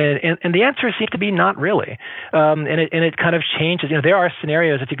 And the answer seems to be not really. And it kind of changes. There are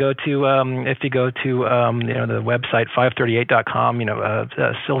scenarios if you go to the website 538.com. Nate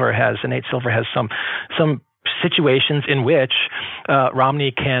Silver has some situations in which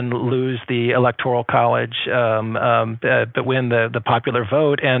Romney can lose the Electoral College but win the popular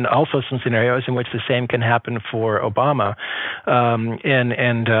vote, and also some scenarios in which the same can happen for Obama.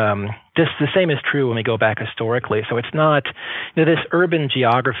 The same is true when we go back historically. So it's not this urban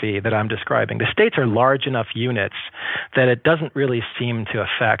geography that I'm describing. The states are large enough units that it doesn't really seem to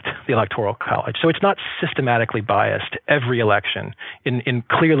affect the Electoral College. So it's not systematically biased every election in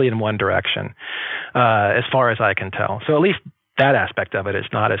clearly in one direction, as far as I can tell. So at least that aspect of it is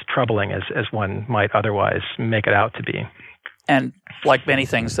not as troubling as one might otherwise make it out to be. And like many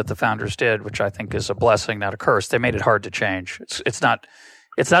things that the founders did, which I think is a blessing, not a curse, they made it hard to change.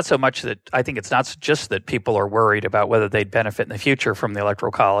 It's not so much that I think it's not just that people are worried about whether they'd benefit in the future from the Electoral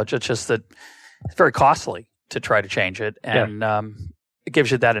College. It's just that it's very costly to try to change it. And it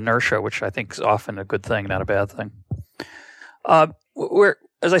gives you that inertia, which I think is often a good thing, not a bad thing.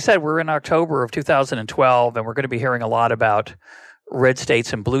 As I said, we're in October of 2012, and we're going to be hearing a lot about red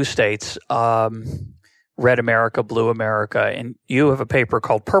states and blue states, red America, blue America. And you have a paper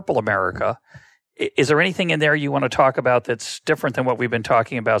called Purple America. Is there anything in there you want to talk about that's different than what we've been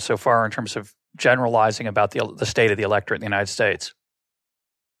talking about so far in terms of generalizing about the state of the electorate in the United States?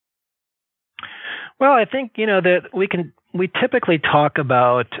 Well, I think, that we typically talk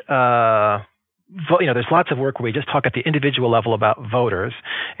about, there's lots of work where we just talk at the individual level about voters,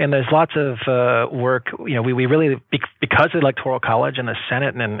 and there's lots of work, we really, because of the Electoral College and the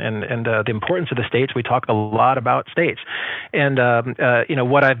Senate and the importance of the states, we talk a lot about states. And,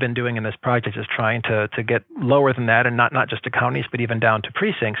 what I've been doing in this project is trying to get lower than that, and not just to counties, but even down to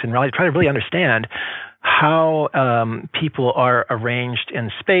precincts, and really try to really understand how people are arranged in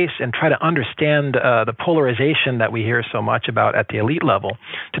space, and try to understand the polarization that we hear so much about at the elite level,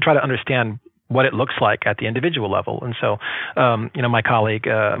 to try to understand what it looks like at the individual level. And so, my colleague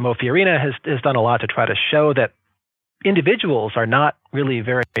Mo Fiorina has done a lot to try to show that individuals are not really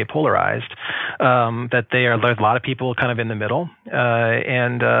very polarized, that there's a lot of people kind of in the middle,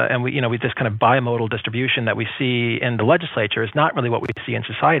 and we this kind of bimodal distribution that we see in the legislature is not really what we see in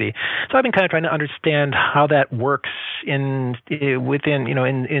society. So I've been kind of trying to understand how that works in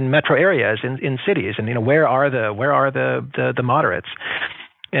metro areas, in cities, and where are the moderates.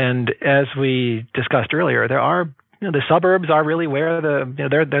 And as we discussed earlier, there are the suburbs are really where those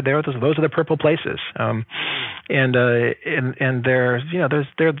are the purple places, and there's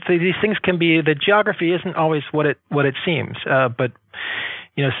these things can be, the geography isn't always what it seems, but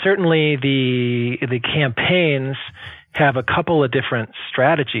certainly the campaigns have a couple of different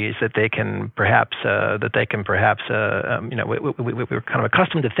strategies that they can perhaps we're kind of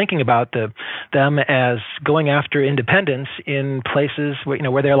accustomed to thinking about them as going after independents in places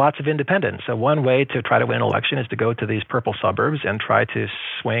where there are lots of independents. So one way to try to win an election is to go to these purple suburbs and try to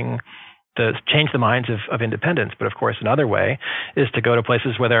change the minds of independents. But of course, another way is to go to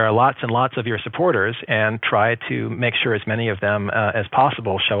places where there are lots and lots of your supporters and try to make sure as many of them as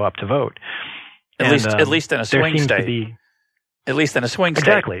possible show up to vote. At least in a swing state. At least in a swing state.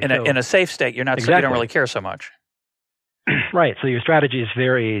 Exactly. In a safe state, you don't really care so much. Right. So your strategies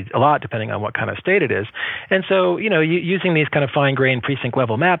vary a lot depending on what kind of state it is. And so, using these kind of fine-grained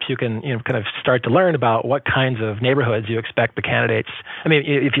precinct-level maps, you can kind of start to learn about what kinds of neighborhoods you expect the candidates. I mean,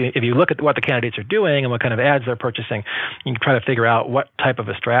 if you look at what the candidates are doing and what kind of ads they're purchasing, you can try to figure out what type of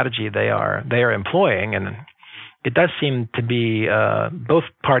a strategy they are employing. And it does seem to be both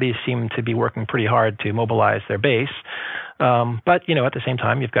parties seem to be working pretty hard to mobilize their base, but at the same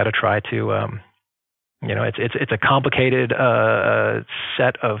time, you've got to try to it's a complicated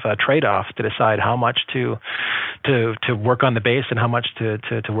set of trade-offs to decide how much to work on the base and how much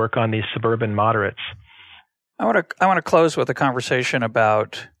to work on these suburban moderates. I want to close with a conversation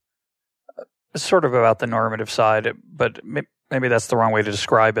about the normative side, but maybe that's the wrong way to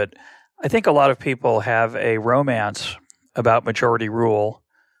describe it. I think a lot of people have a romance about majority rule.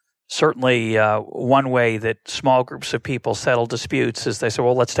 Certainly, one way that small groups of people settle disputes is they say,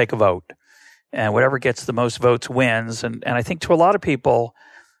 well, let's take a vote. And whatever gets the most votes wins. And I think to a lot of people,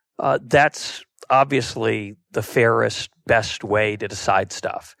 that's obviously the fairest, best way to decide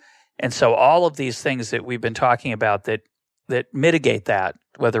stuff. And so all of these things that we've been talking about that mitigate that,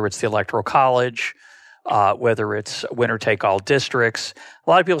 whether it's the Electoral College whether it's winner-take-all districts. A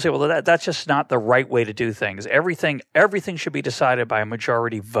lot of people say, well, that's just not the right way to do things. Everything should be decided by a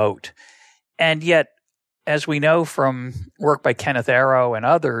majority vote. And yet, as we know from work by Kenneth Arrow and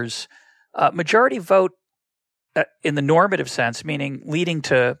others, majority vote in the normative sense, meaning leading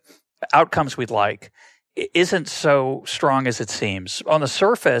to outcomes we'd like, isn't so strong as it seems. On the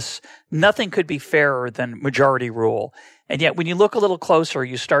surface, nothing could be fairer than majority rule. And yet when you look a little closer,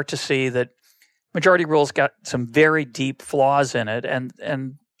 you start to see that majority rule's got some very deep flaws in it.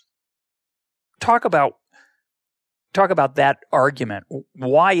 And talk about that argument.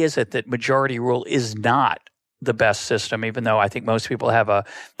 Why is it that majority rule is not the best system, even though I think most people have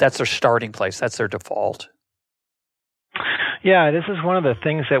that's their starting place, that's their default? Yeah, this is one of the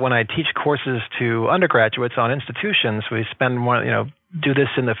things that when I teach courses to undergraduates on institutions, we spend do this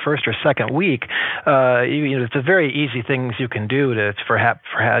in the first or second week. It's a very easy things you can do to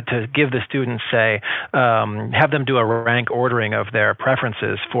give the students, say, have them do a rank ordering of their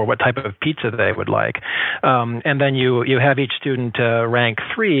preferences for what type of pizza they would like, and then you have each student rank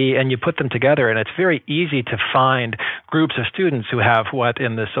 3, and you put them together, and it's very easy to find groups of students who have what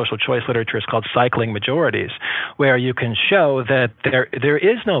in the social choice literature is called cycling majorities, where you can show that there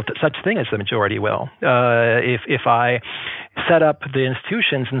is no such thing as the majority will. If I set up the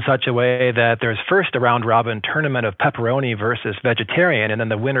institutions in such a way that there's first a round-robin tournament of pepperoni versus vegetarian, and then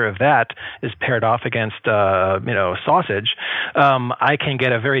the winner of that is paired off against sausage, I can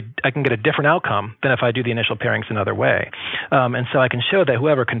get a different outcome than if I do the initial pairings another way. And so I can show that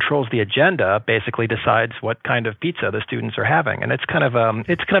whoever controls the agenda basically decides what kind of pizza the students are having. And it's kind of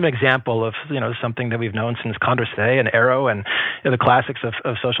an example of something that we've known since Condorcet and Arrow and the classics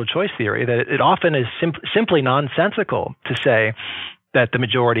of social choice theory, that it often is simply nonsensical to say that the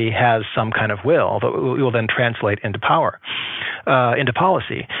majority has some kind of will that will then translate into power, into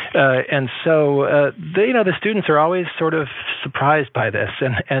policy. And so, the students are always sort of surprised by this.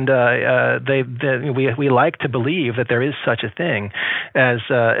 And we like to believe that there is such a thing as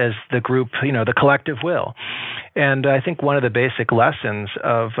the group, the collective will. And I think one of the basic lessons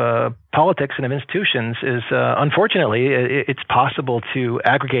of politics and of institutions is, unfortunately, it's possible to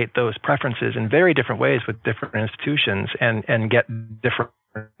aggregate those preferences in very different ways with different institutions and get different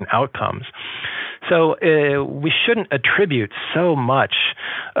outcomes. So we shouldn't attribute so much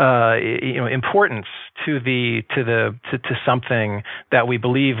importance to something that we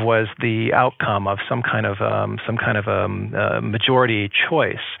believe was the outcome of some kind of majority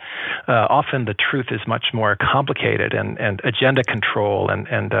choice. Often the truth is much more complicated, and agenda control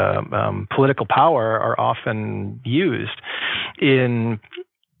and political power are often used in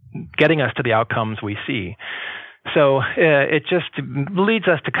getting us to the outcomes we see. So it just leads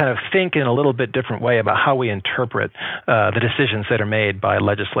us to kind of think in a little bit different way about how we interpret the decisions that are made by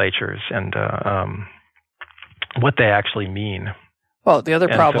legislatures and what they actually mean. Well, the other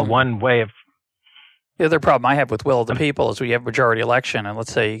problem I have with will of the people is we have majority election, and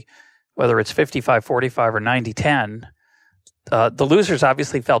let's say whether it's 55-45 or 90-10, the losers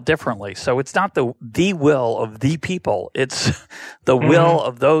obviously felt differently. So it's not the will of the people; it's the will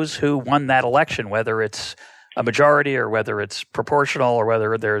of those who won that election, whether it's a majority or whether it's proportional or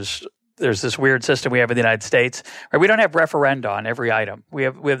whether there's this weird system we have in the United States. Right? We don't have referenda on every item. We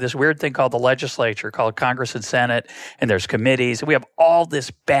have this weird thing called the legislature, called Congress and Senate, and there's committees. And we have all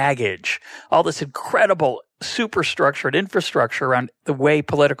this baggage, all this incredible superstructured infrastructure around the way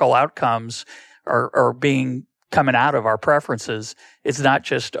political outcomes are being coming out of our preferences. It's not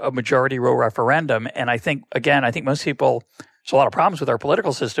just a majority rule referendum. And I think most people, there's a lot of problems with our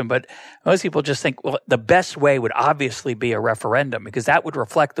political system, but most people just think, well, the best way would obviously be a referendum because that would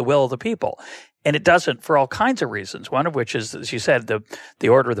reflect the will of the people. And it doesn't for all kinds of reasons, one of which is, as you said, the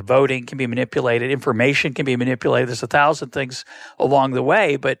order of the voting can be manipulated, information can be manipulated. There's 1,000 things along the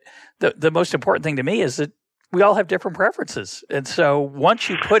way. But the most important thing to me is that we all have different preferences. And so once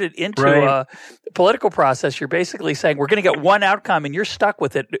you put it into a political process, you're basically saying we're going to get one outcome and you're stuck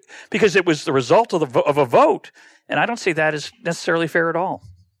with it because it was the result of a vote. And I don't see that as necessarily fair at all.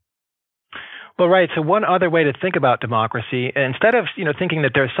 Well, right. So one other way to think about democracy, instead of thinking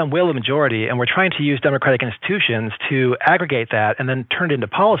that there's some will of majority and we're trying to use democratic institutions to aggregate that and then turn it into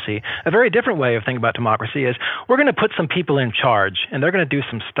policy, a very different way of thinking about democracy is we're going to put some people in charge and they're going to do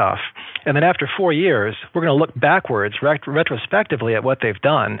some stuff. And then after 4 years, we're going to look backwards retrospectively at what they've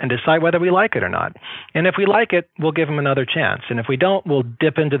done and decide whether we like it or not. And if we like it, we'll give them another chance. And if we don't, we'll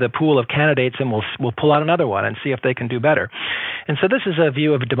dip into the pool of candidates and we'll pull out another one and see if they can do better. And so this is a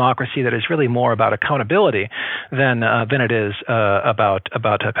view of democracy that is really more about accountability than it is about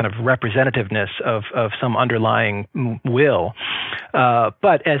a kind of representativeness of some underlying will.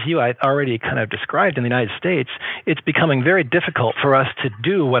 But as you already kind of described in the United States, it's becoming very difficult for us to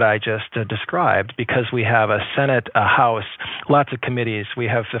do what I just described because we have a Senate, a House, lots of committees. We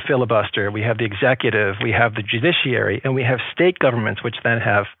have the filibuster. We have the executive. We have the judiciary. And we have state governments, which then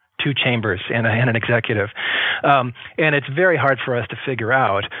have two chambers and an executive. And it's very hard for us to figure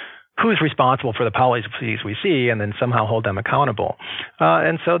out who's responsible for the policies we see and then somehow hold them accountable.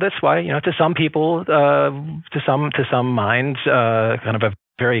 And so that's why, to some people, to some minds, kind of a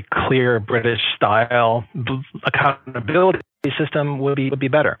very clear British style accountability system would be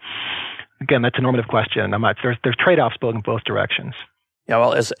better. Again, that's a normative question. There's trade-offs in both directions. Yeah,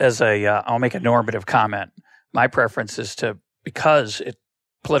 well, I'll make a normative comment. My preference is because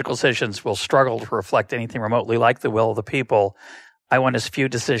political decisions will struggle to reflect anything remotely like the will of the people, I want as few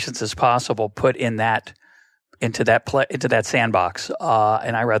decisions as possible put into that sandbox,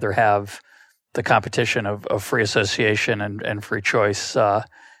 and I rather have the competition of free association and free choice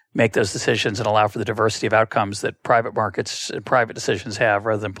make those decisions and allow for the diversity of outcomes that private markets and private decisions have,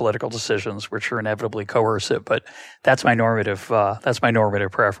 rather than political decisions, which are inevitably coercive. But that's my normative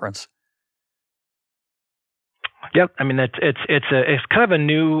preference. Yep, I mean it's kind of a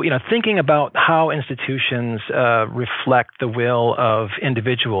new, thinking about how institutions reflect the will of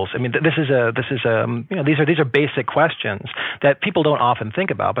individuals. I mean these are basic questions that people don't often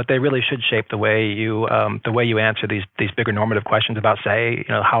think about, but they really should shape the way you answer these bigger normative questions about, say,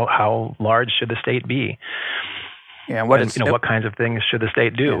 how large should the state be? Yeah, what kinds of things should the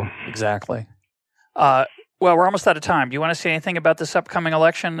state do? Yeah, exactly. Well, we're almost out of time. Do you want to say anything about this upcoming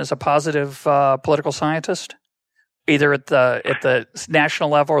election as a positive political scientist? Either at the national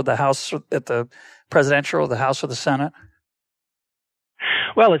level or the House, at the presidential or the House or the Senate?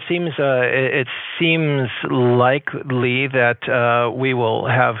 Well, it seems likely that we will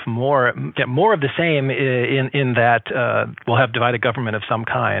have more of the same in that we'll have divided government of some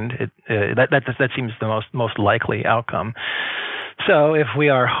kind. That seems the most likely outcome. So, if we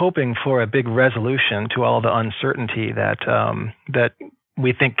are hoping for a big resolution to all the uncertainty that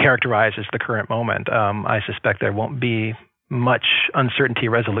we think characterizes the current moment, I suspect there won't be much uncertainty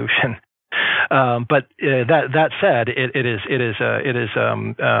resolution. But that said, it is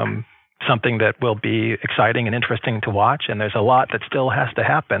something that will be exciting and interesting to watch, and there's a lot that still has to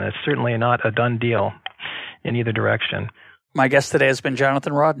happen. It's certainly not a done deal in either direction. My guest today has been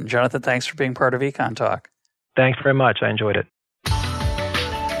Jonathan Rawdon. Jonathan, thanks for being part of Econ Talk. Thanks very much. I enjoyed it.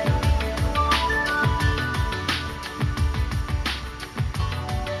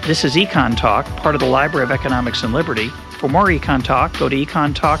 This is Econ Talk, part of the Library of Economics and Liberty. For more Econ Talk, go to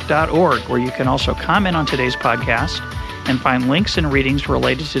econtalk.org, where you can also comment on today's podcast and find links and readings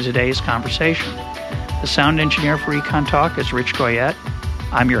related to today's conversation. The sound engineer for Econ Talk is Rich Goyette.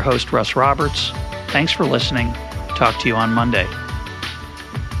 I'm your host, Russ Roberts. Thanks for listening. Talk to you on Monday.